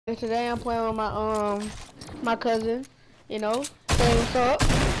Today I'm playing with my cousin. You know, say what's up.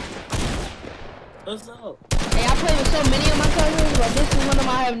 What's up? Hey, I play with so many of my cousins, but this is one of them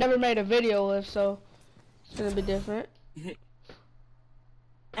I have never made a video with, so it's gonna be different.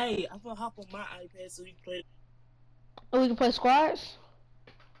 Hey, I'm gonna hop on my iPad so we can play. Oh, we can play squads.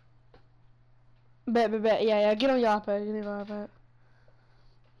 Bet. Yeah. Get on your iPad. Get on your iPad.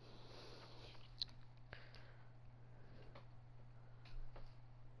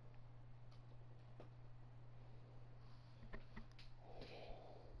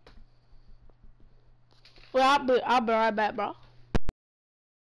 Well, I'll be right back, bro.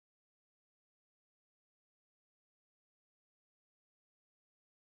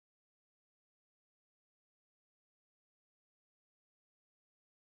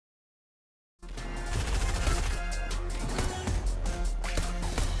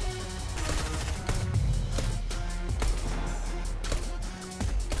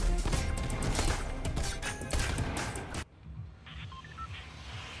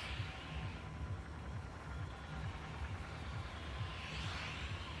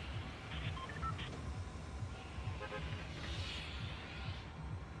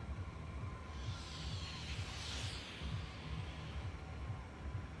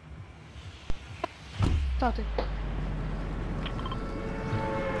 Talk to you.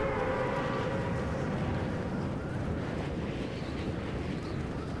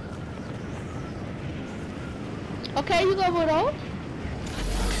 Okay, you go, Budo.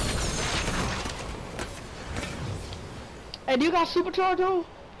 Hey, do you got supercharge on?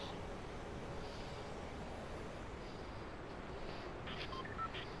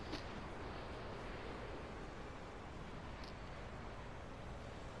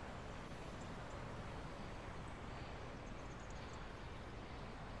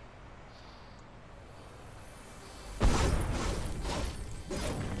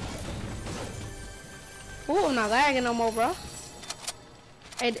 Ooh, I'm not lagging no more, bro.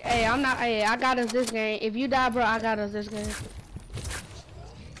 Hey, I'm not. Hey, I got us this game. If you die, bro, I got us this game.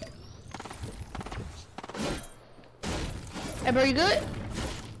 Hey, bro, you good?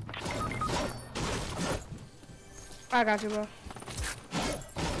 I got you, bro.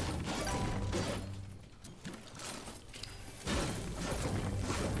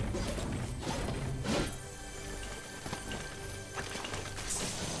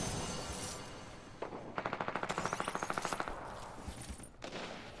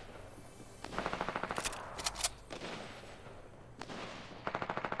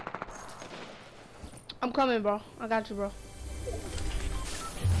 I'm coming, bro. I got you, bro.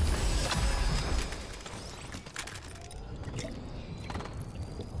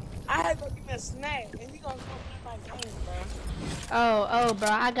 I had to go give me a snack, and he gonna go play my game, bro. Oh, bro.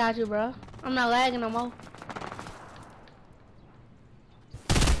 I got you, bro. I'm not lagging no more.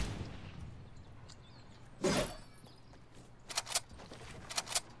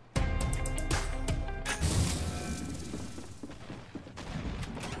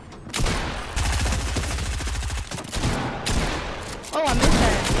 Oh, I missed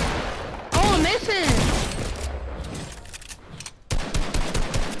that. Oh, I'm missing.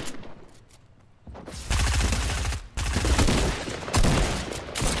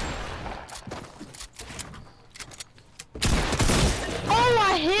 Oh,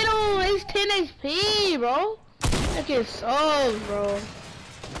 I hit him. He's 10 HP, bro. That kid sucks, bro.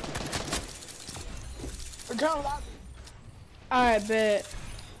 Return lobby. Alright, bet.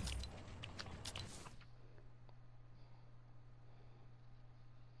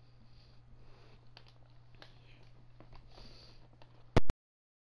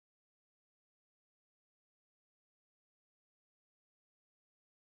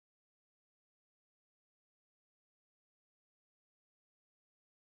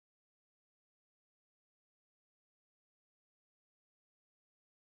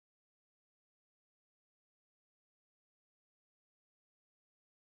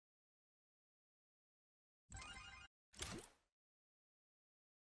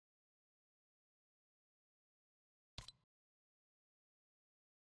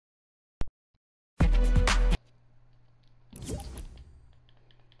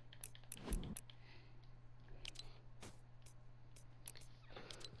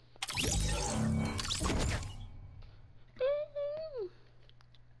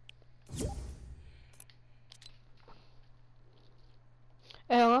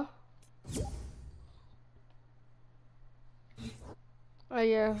 Hello? Oh,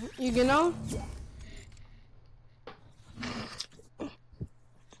 yeah. You get on?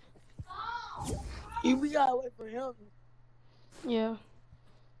 We gotta wait for him. Yeah.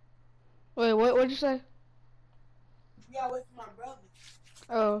 Wait, what'd you say? We gotta wait for my brother.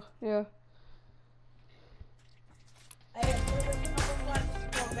 Oh, yeah. Hey, number one, she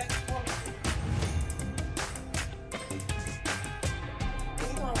going back and forth. He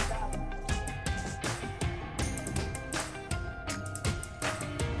gonna die.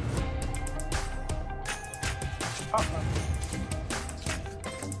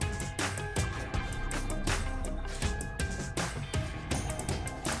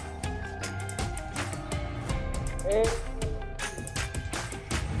 Hey.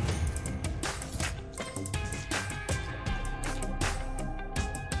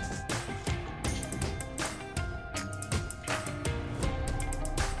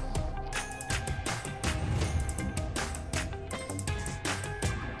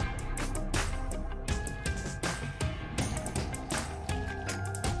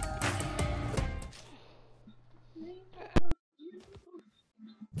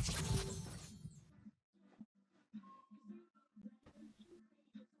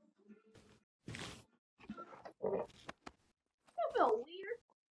 That felt weird.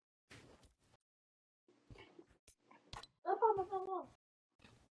 Up on my phone.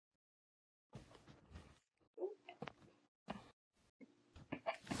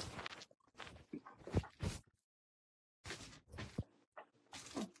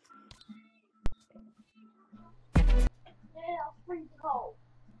 Yeah, I'll freeze cold.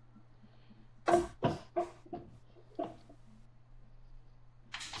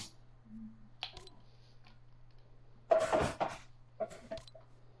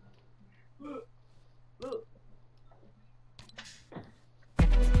 Look.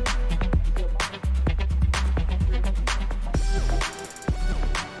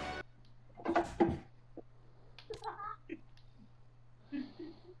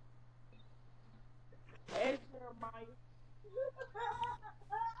 Hey, Jeremiah.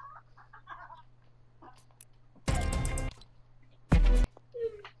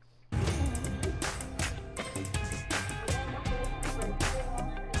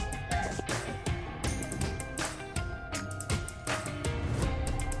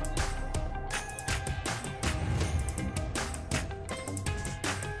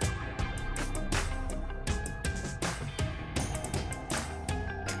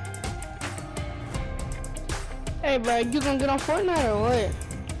 Hey, bro, you gonna get on Fortnite or what?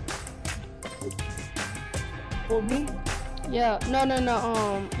 For me, Yeah, no,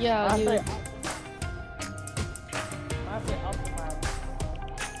 yeah, I you. say optimize.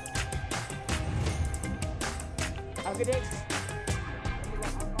 I get it.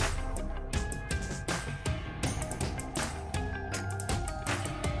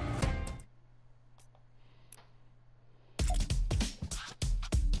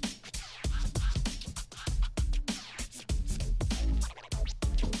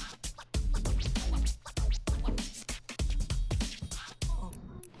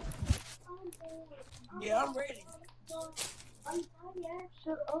 Yeah, I'm ready.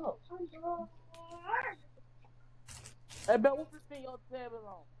 Shut up. Hey, bet what's this thing your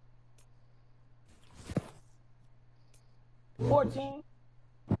table on? 14.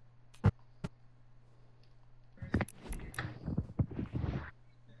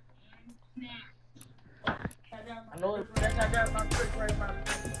 I know it's that got my trick right my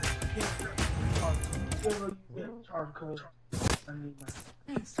charge code. I need my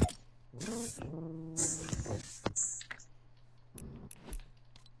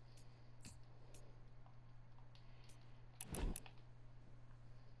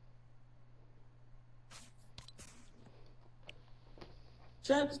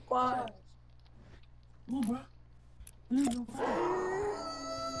Champ Squad. Come on, bro.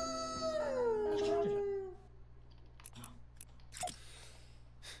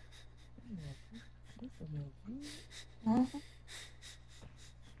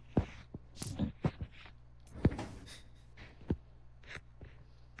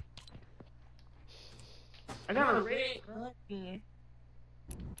 I got a red gun in.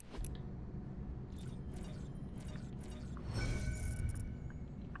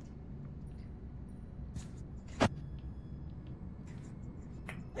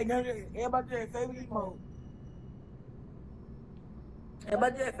 Hey, everybody just favorite emote.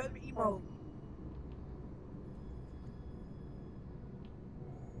 Everybody just favorite emote.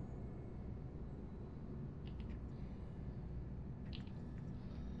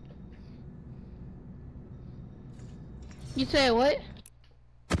 You said what?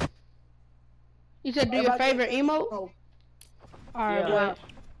 You said do your Everybody favorite just favorite emote? emote. Alright, Yeah.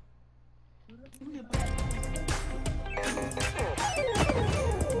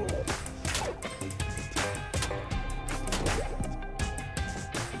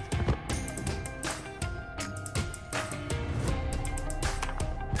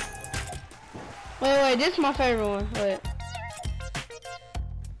 Wait, this is my favorite one. Wait.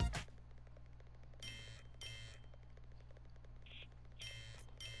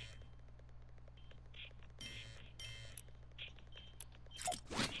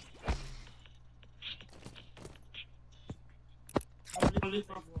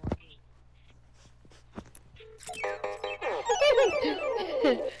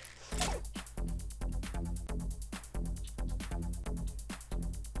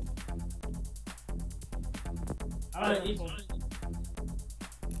 Alright, this one.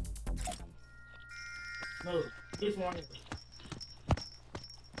 No, this one.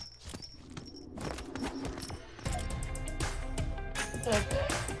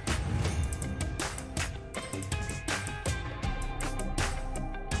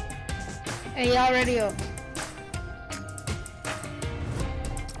 Hey, y'all ready up?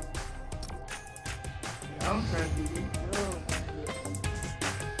 I'm trying to do this.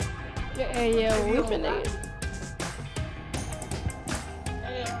 Hey, yeah, we finna get.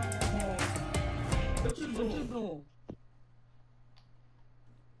 What you doing?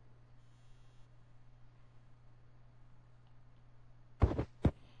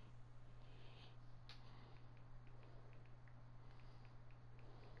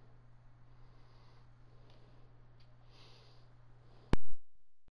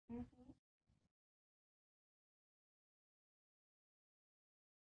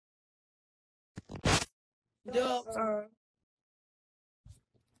 Yup.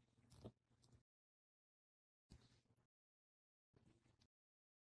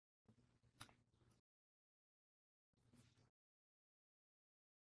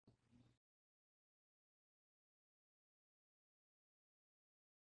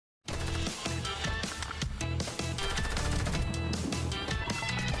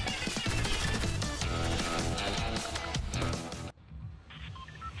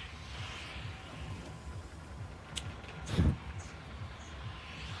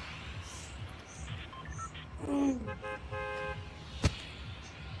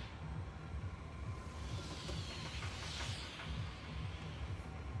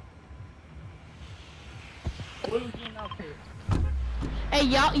 What are we doing out there? Hey,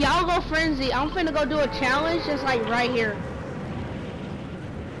 y'all go frenzy. I'm finna go do a challenge just like right here.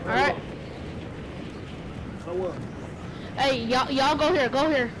 Alright? So what? Hey, y'all go here, go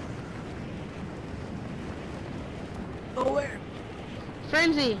here. Go where?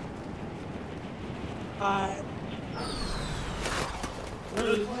 Frenzy. Alright.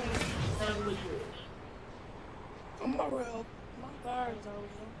 I'm already up. My guard's over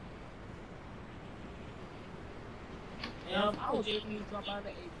I was just going to drop out of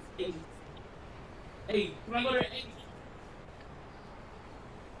 80. Hey, can I go to 80?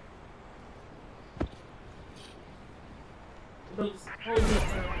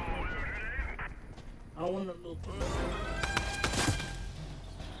 I want a little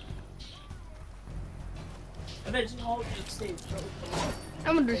I bet you hold the stage.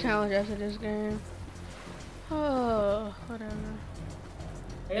 I'm gonna do challenge after this game. Oh, whatever.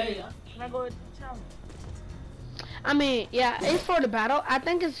 Hey, can I go to the challenge? I mean, yeah, it's for the battle. I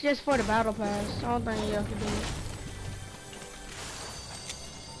think it's just for the battle pass. I don't think you have to do it.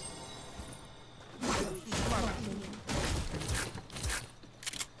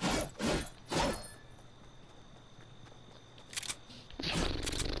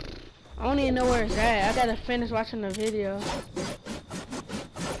 I don't even know where it's at. I gotta finish watching the video.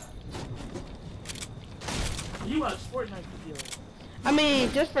 You watch Fortnite videos. I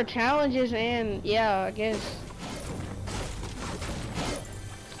mean, just for challenges and, yeah, I guess.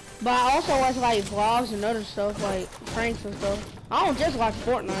 But I also watch, like, vlogs and other stuff, like, pranks and stuff. I don't just watch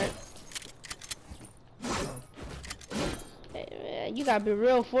Fortnite. You gotta be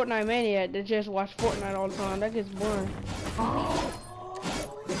real Fortnite maniac to just watch Fortnite all the time. That gets boring.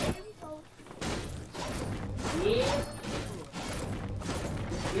 Yeah.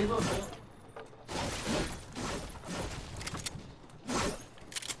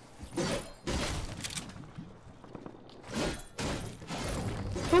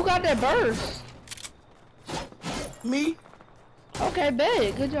 Who got that burst? Me? Okay,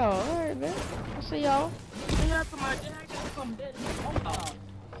 bet. Good job. Alright, bet. I'll see y'all.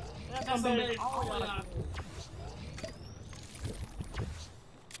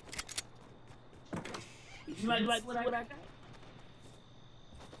 You like what I got?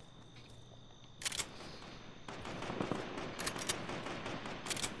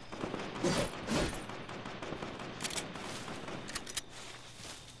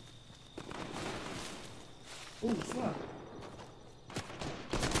 Ooh, fuck.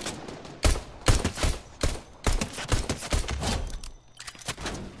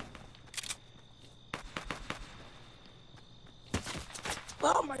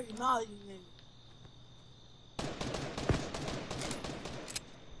 somebody acknowledging me.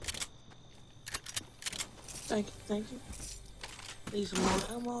 Thank you, thank you. Need some more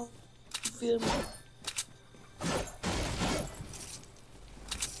ammo. You feel me?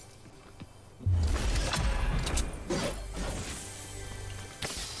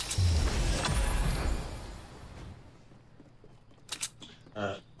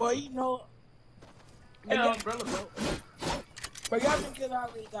 Boy, you know. Yeah, umbrella, bro. But y'all think I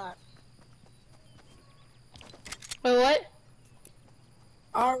already got. Wait, what?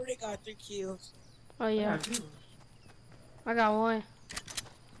 I already got 3 kills. Oh yeah, I got one.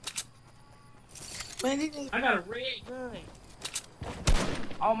 Man, these niggas. I got a red gun.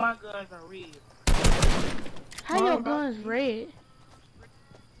 All my guns are red. How your gun's red?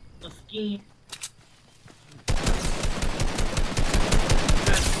 A skin.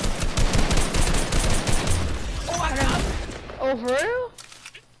 Oh, I got it. Oh, for real?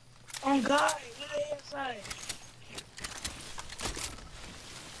 Oh, God. What the inside?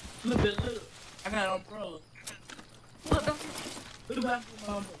 Look. I got an umbrella. Look about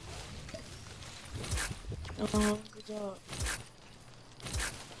my umbrella. Good job.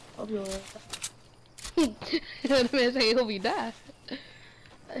 Hope you're alright. The man say he'll be die.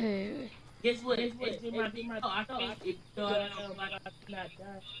 Hey. Guess what? I thought it like I did not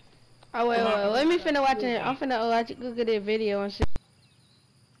die. Oh wait. Let me finna watch it. I'm finna watch Google that video and shit.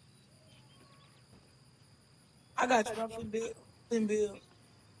 I got you. I'm finna build.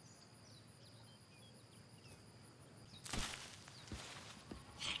 Good.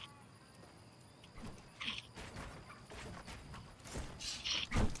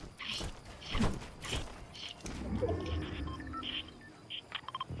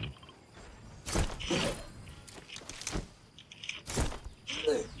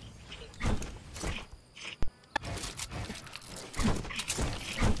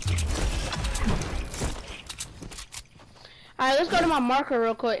 Alright, let's go to my marker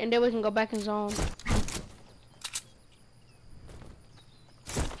real quick and then we can go back in zone.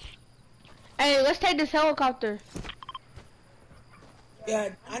 Hey, let's take this helicopter. Yeah,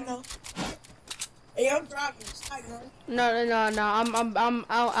 I know. Hey, I'm driving. Side, huh? No.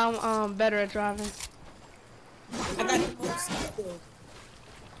 I'm better at driving. I got the most skills.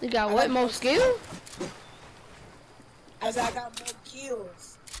 You got what? More skill? I said I got more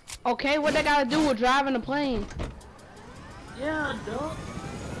kills. Okay, what they gotta do with driving the plane? Yeah, dog.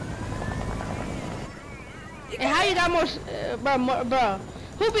 And how you got more, bro?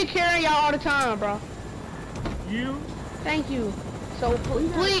 Who be carrying y'all all the time, bro? You? Thank you. So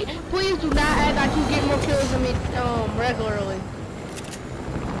please do not act like you get more kills than me regularly.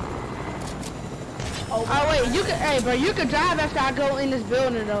 Oh wait, you can drive after I go in this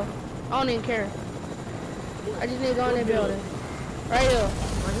building though. I don't even care. I just need to go in that building. Right here.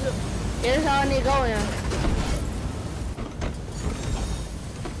 Yeah, that's all I need to go in.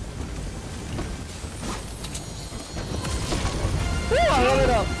 Woo, I love it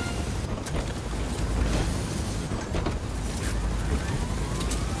up.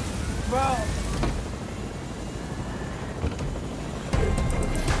 Bro.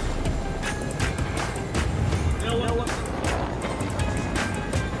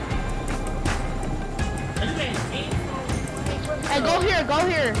 Hey, go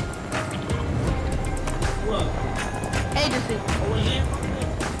here. What? Agency. Oh, yeah.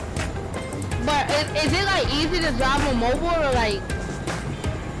 But is it like easy to drive on mobile or like?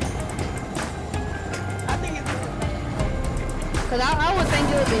 I think it's good. Cause I would think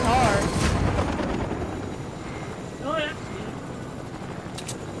it would be hard. Oh, yeah.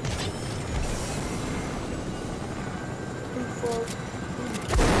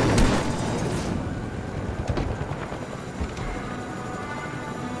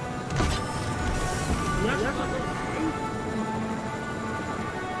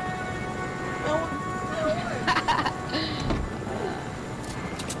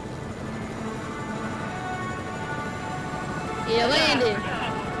 Yeah, landed.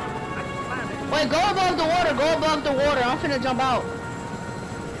 Wait, go above the water. Go above the water. I'm finna jump out.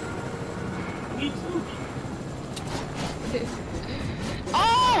 Me too.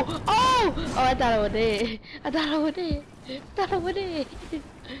 Oh! I thought I was dead. I thought I was dead.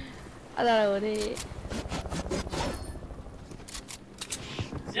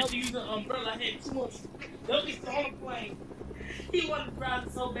 Just use the umbrella. I had too much. Look, it's on the plane. He wanted to drive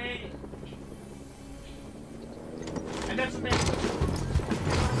it so bad. I got some bad.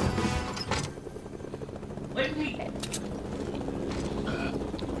 Wait for me.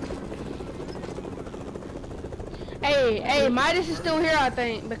 Hey, Midas is still here, I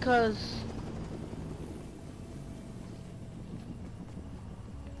think, because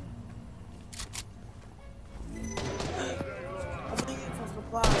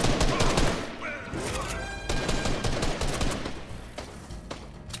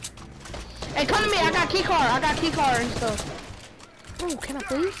Hey, come to me. I got key card. I got key card and stuff. Oh, can I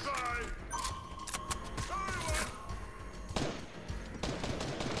please?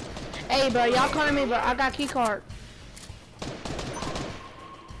 Hey, bro, y'all come to me, bro. I got key card.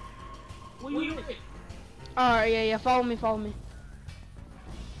 Where you at? Alright, yeah. Follow me.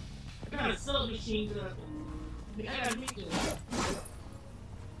 I got a sub machine gun. I got a meat gun.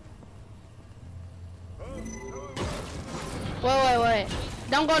 Wait.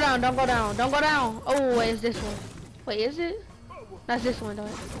 Don't go down. Oh, wait, it's this one. Wait, is it? That's this one, though.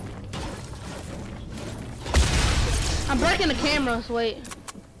 I'm breaking the cameras. Wait.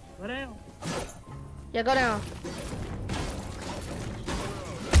 Go down. Yeah, go down.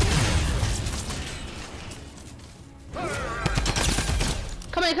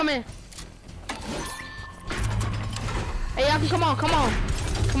 Come in. Hey, y'all, come on.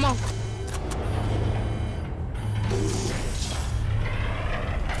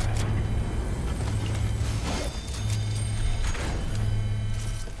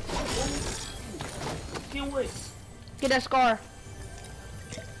 Can't wait. Get that scar.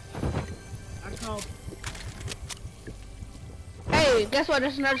 I called. Hey, guess what?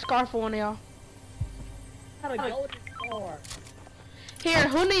 There's another scar for one of y'all. Gotta go this far. Here,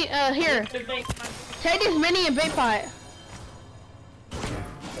 who need, here. Take this mini and bait pot.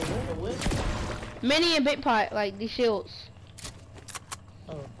 Mini and bait pot, like these shields.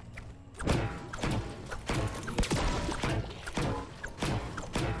 Oh.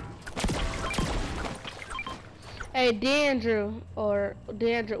 Hey, Dandrew,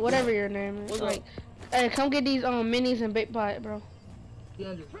 whatever your name is. What's like, up? hey, come get these minis and bait pot, bro.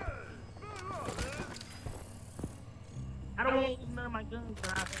 I don't want to use none of my guns,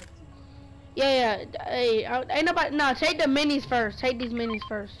 but I have to. Yeah. Hey, ain't nobody. No, take the minis first. Take these minis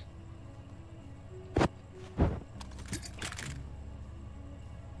first.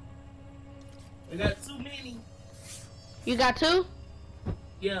 I got too many. You got two?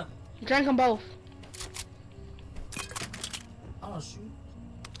 Yeah. Drink them both. Oh shoot.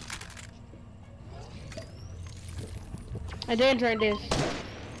 And then drink this.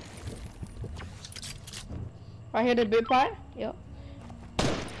 Right here, the big pot? Yep.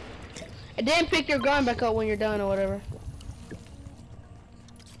 And then pick your gun back up when you're done or whatever.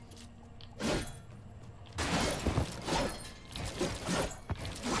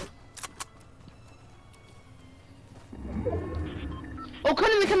 Oh,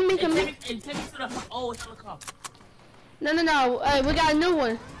 come to me. And take me to the old helicopter. No. Hey, we got a new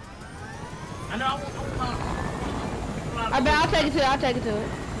one. I know. I bet I'll take it to it.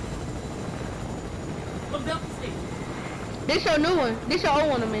 What Delta say? This your new one. This your old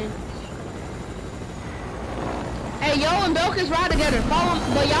one, I mean. Hey, yo and Belkis ride together. Follow,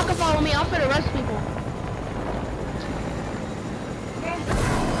 but y'all can follow me. I'm finna arrest people.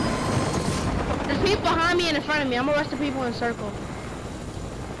 There's people behind me and in front of me. I'm arresting people in a circle.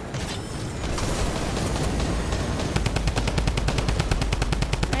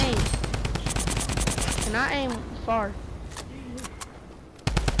 Aim. Can I aim far?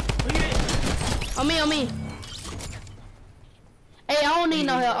 On me. Hey, I don't need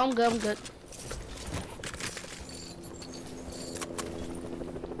no help. I'm good.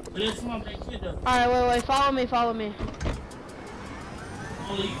 Alright, wait. Follow me.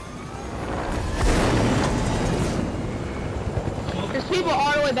 There's people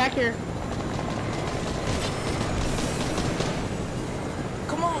all the way back here.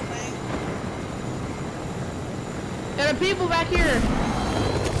 Come on, man. There are people back here.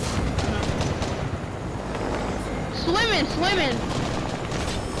 Swimming. Come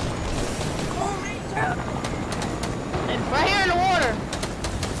on, man. Right here in the water.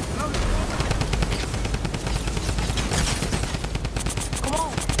 Come on.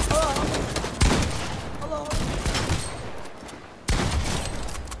 Hello.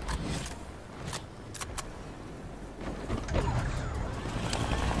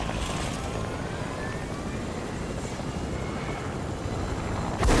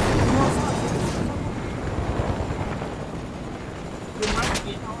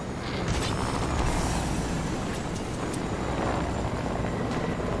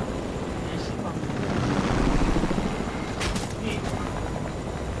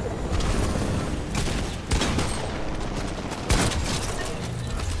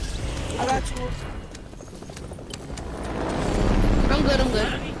 I got you. I'm good.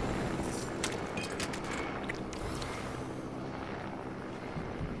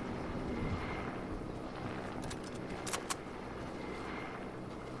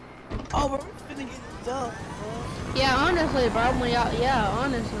 Oh, we're finna get this up, bro. Yeah, honestly, bro.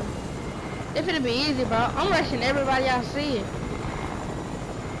 Honestly. It finna be easy, bro. I'm rushing everybody I see.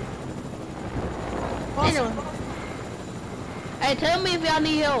 Hey, tell me if y'all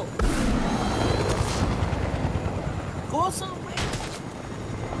need help. Go somewhere.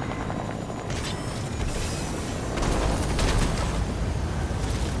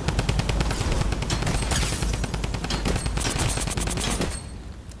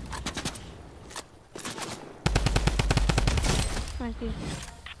 Thank you.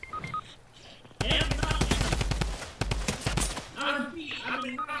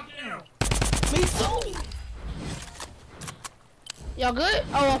 Me too. Y'all good?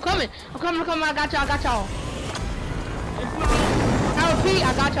 Oh, I'm coming. I'm coming. I got y'all. I repeat,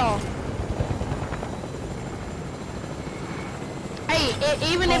 I got y'all. Hey,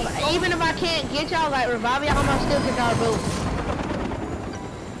 even if I can't get y'all, like revive y'all, I'm gonna still get y'all boat.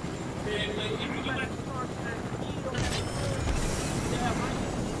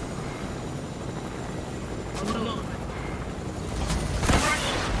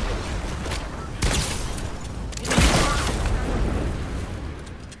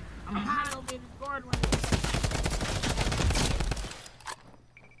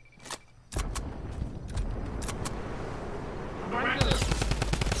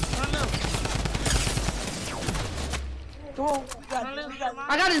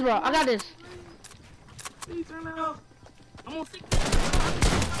 I got this, bro. I got this. Please turn it off. I'm gonna stick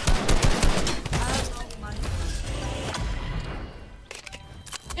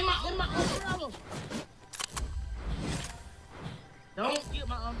in my umbrella. Don't get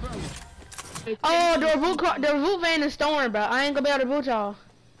my umbrella. Oh, the roof van is stolen, bro. I ain't gonna be able to boot y'all.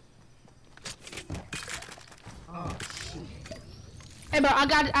 Oh shit. Hey, bro, I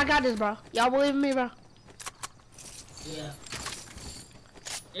got this, bro. Y'all believe in me, bro? Yeah.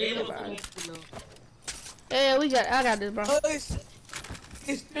 Yeah, I got this, bro.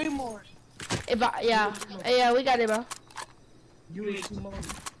 It's 3 more. Yeah, we got it, bro. You ain't 2 more.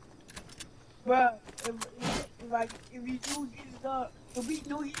 Bruh, if you do get it up, if we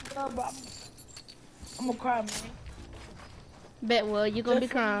do get it up, bro, I'm gonna cry, man. Bet, well, you gonna be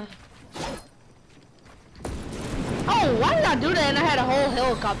crying. Oh, why did I do that and I had a whole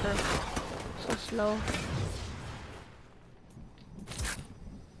helicopter? So slow.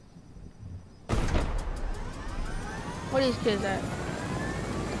 Where these kids at?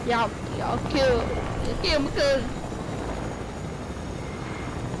 Y'all kill my cousin.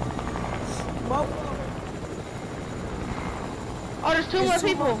 Oh, there's 2 more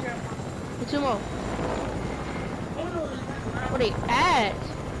people. There's 2 more. Where they at?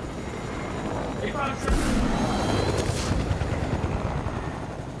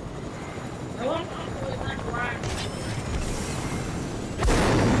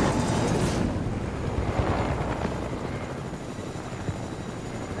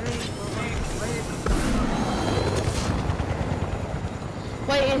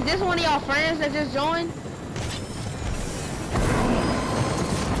 Wait, is this one of y'all friends that just joined?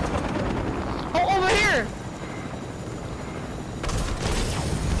 Oh, over here!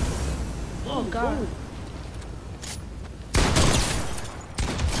 Oh, God.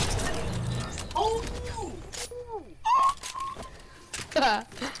 Oh!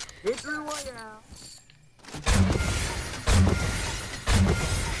 Victory Royale.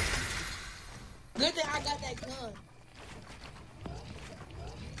 Good thing I got that gun.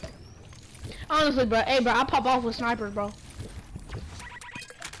 Honestly, bro. Hey, bro, I pop off with snipers, bro.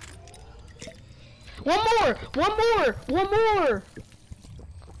 One more!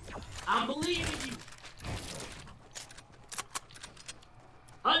 I believe in you.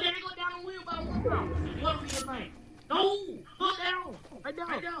 Oh, there you go down the wheel by 1 round. What will be your name? No! Look down! Right down!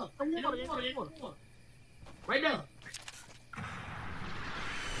 Right down! In the water. Right down!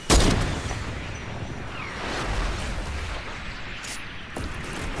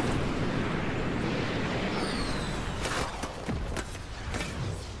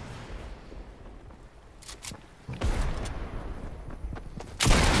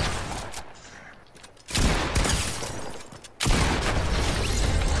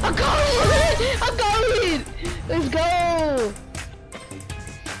 I got it!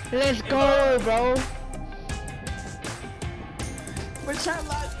 Let's go, bro. Let's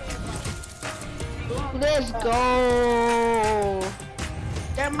go.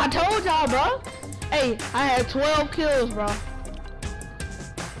 I told y'all, bro. Hey, I had 12 kills, bro.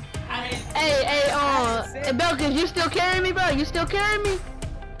 Hey, Belkins, you still carrying me, bro? You still carrying me?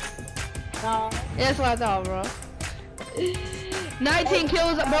 No. That's what I thought, bro. 19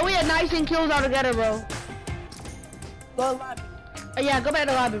 kills, bro. We had 19 kills all together, bro. Go lobby. Yeah, go back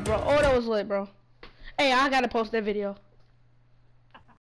to lobby, bro. Oh, that was lit, bro. Hey, I gotta post that video.